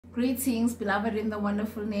Greetings, beloved, in the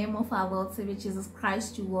wonderful name of our Lord Savior Jesus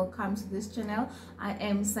Christ. You welcome to this channel. I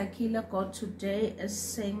am Sakila. God today is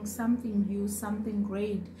saying something new, something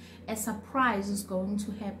great. A surprise is going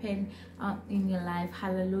to happen in your life.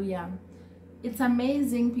 Hallelujah. It's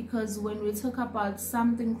amazing because when we talk about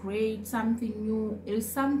something great, something new, it is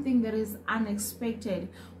something that is unexpected.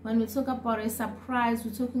 When we talk about a surprise,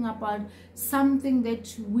 we're talking about something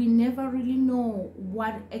that we never really know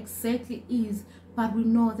what exactly is, but we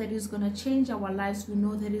know that it's going to change our lives. We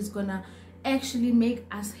know that it's going to actually make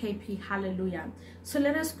us happy. Hallelujah. So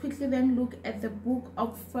let us quickly then look at the book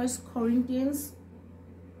of 1 Corinthians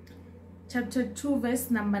chapter 2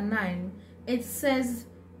 verse number 9. It says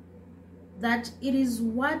that it is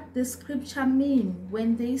what the scripture mean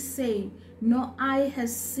when they say, no eye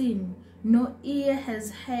has seen, no ear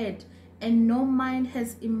has heard, and no mind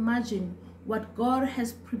has imagined what God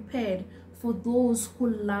has prepared for those who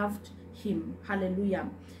loved him. Hallelujah.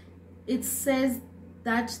 It says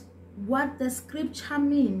that what the scripture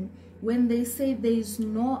mean when they say there is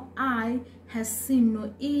no eye has seen,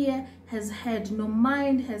 no ear has heard, no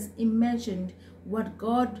mind has imagined what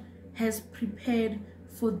God has prepared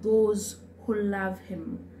for those who love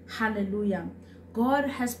him. Hallelujah. God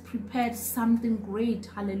has prepared something great.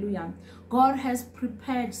 Hallelujah. God has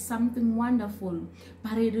prepared something wonderful,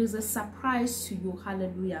 but it is a surprise to you.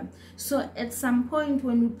 Hallelujah. So at some point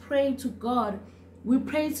when we pray to God, we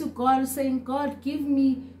pray to God saying, God, give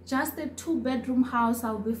me just a 2-bedroom house.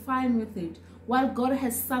 I'll be fine with it. While God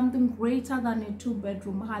has something greater than a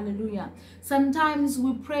 2-bedroom. Hallelujah. Sometimes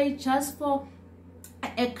we pray just for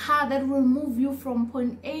a car that will move you from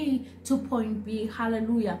point A to point B.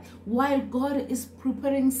 Hallelujah. While God is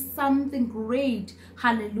preparing something great.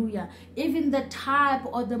 Hallelujah. Even the type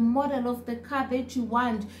or the model of the car that you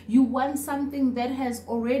want something that has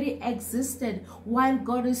already existed. While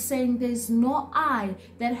God is saying there's no eye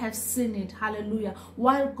that has seen it. Hallelujah.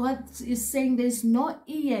 While God is saying there's no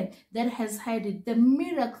ear that has heard it. The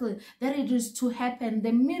miracle that it is to happen,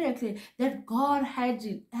 the miracle that God has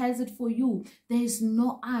it for you. There is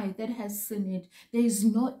no eye that has seen it. There is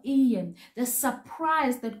no ear. The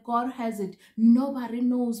surprise that God has it, nobody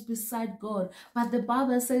knows beside God. But the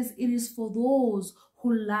Bible says it is for those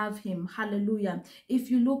who love him. Hallelujah. If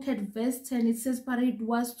you look at verse 10, it says, but it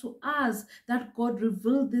was to us that God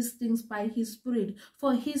revealed these things by his Spirit.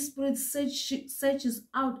 For his Spirit searches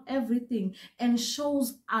out everything and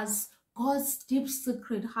shows us God's deep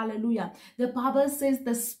secret. Hallelujah. The Bible says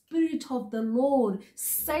the Spirit of the Lord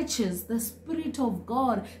searches, the Spirit of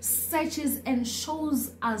God searches and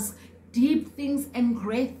shows us deep things and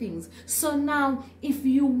great things. So now if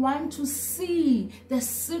you want to see the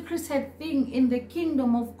secreted thing in the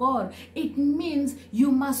kingdom of God, it means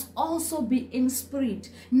you must also be in spirit.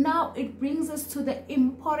 Now it brings us to the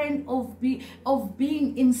importance of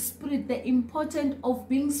being in spirit, the importance of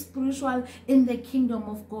being spiritual in the kingdom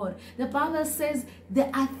of God. The Bible says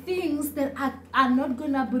there are things that are not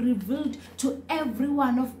going to be revealed to every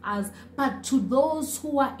one of us, but to those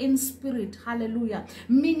who are in spirit. Hallelujah.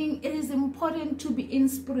 Meaning it is important to be in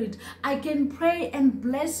spirit. I can pray and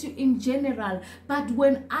bless you in general, but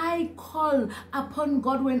when I call upon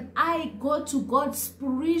God, when I go to God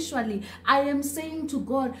spiritually, I am saying to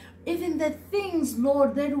God, even the things,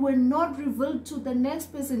 Lord, that were not revealed to the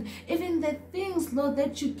next person, even the things, Lord,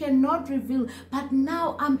 that you cannot reveal, but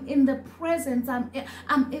now I'm in the presence, I'm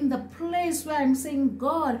in the place where I'm saying,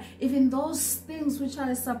 God, even those things which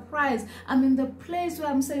are a surprise, I'm in the place where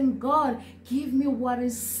I'm saying, God, give me what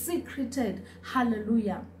is secreted.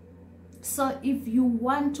 Hallelujah. So if you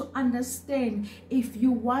want to understand, if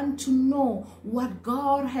you want to know what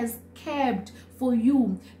God has kept for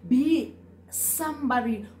you, be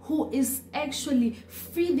somebody who is actually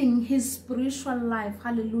feeding his spiritual life.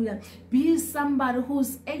 Hallelujah. Be somebody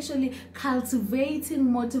who's actually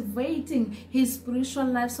cultivating, motivating his spiritual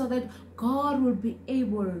life so that God will be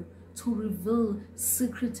able to reveal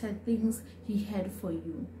secreted things he had for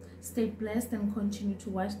you. Stay blessed and continue to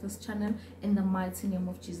watch this channel in the mighty name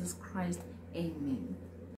of Jesus Christ. Amen.